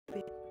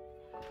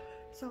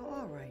So,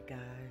 all right, guys,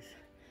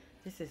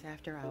 this is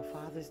after our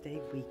Father's Day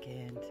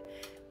weekend.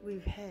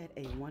 We've had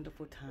a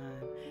wonderful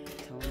time.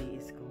 Tony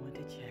is going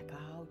to check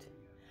out,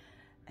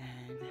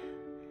 and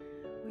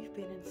we've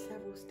been in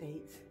several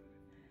states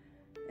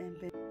and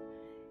been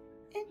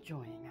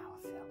enjoying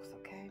ourselves,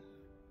 okay?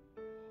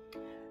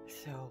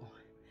 So,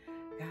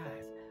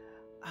 guys,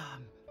 I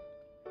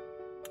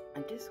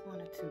just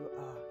wanted to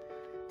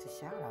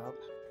shout out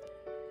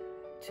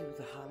to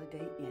the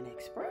Holiday Inn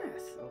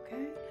Express,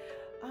 okay?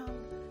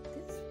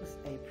 This was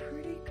a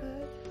pretty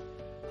good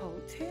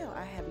hotel.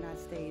 I have not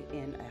stayed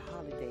in a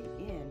Holiday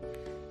Inn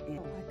in,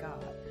 oh my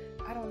God,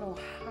 I don't know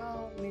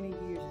how many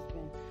years it's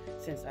been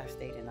since I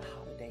stayed in a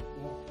Holiday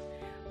Inn,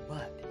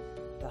 but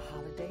the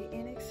Holiday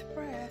Inn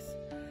Express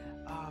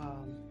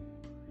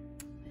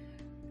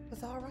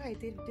was all right.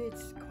 They did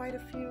quite a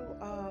few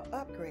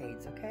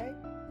upgrades, okay?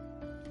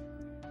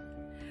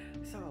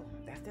 So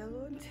that's their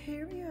little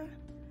interior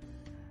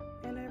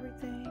and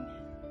everything.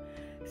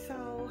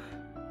 So,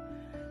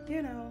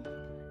 you know,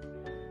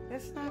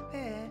 it's not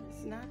bad.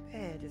 It's not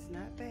bad. It's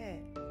not bad.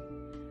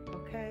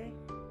 Okay?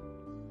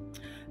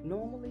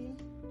 Normally,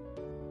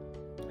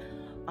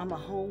 I'm a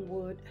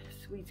Homewood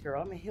Suites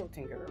girl. I'm a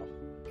Hilton girl.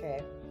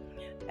 Okay?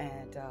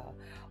 And,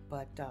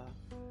 but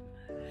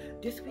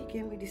this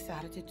weekend we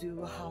decided to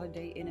do a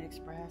Holiday Inn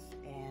Express.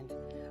 And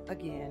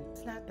again,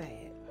 it's not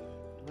bad.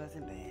 It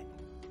wasn't bad.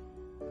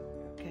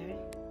 Okay?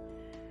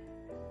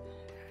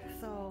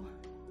 So,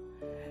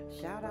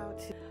 shout out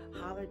to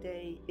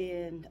Holiday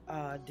Inn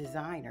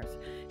designers.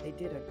 They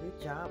did a good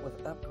job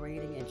with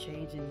upgrading and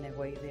changing the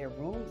way their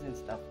rooms and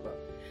stuff look.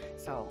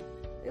 So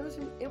it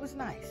was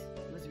nice.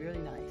 It was really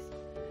nice.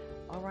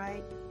 All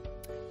right.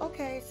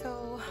 Okay,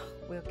 so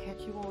we'll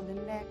catch you on the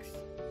next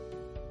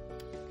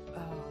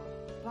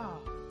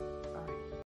vlog.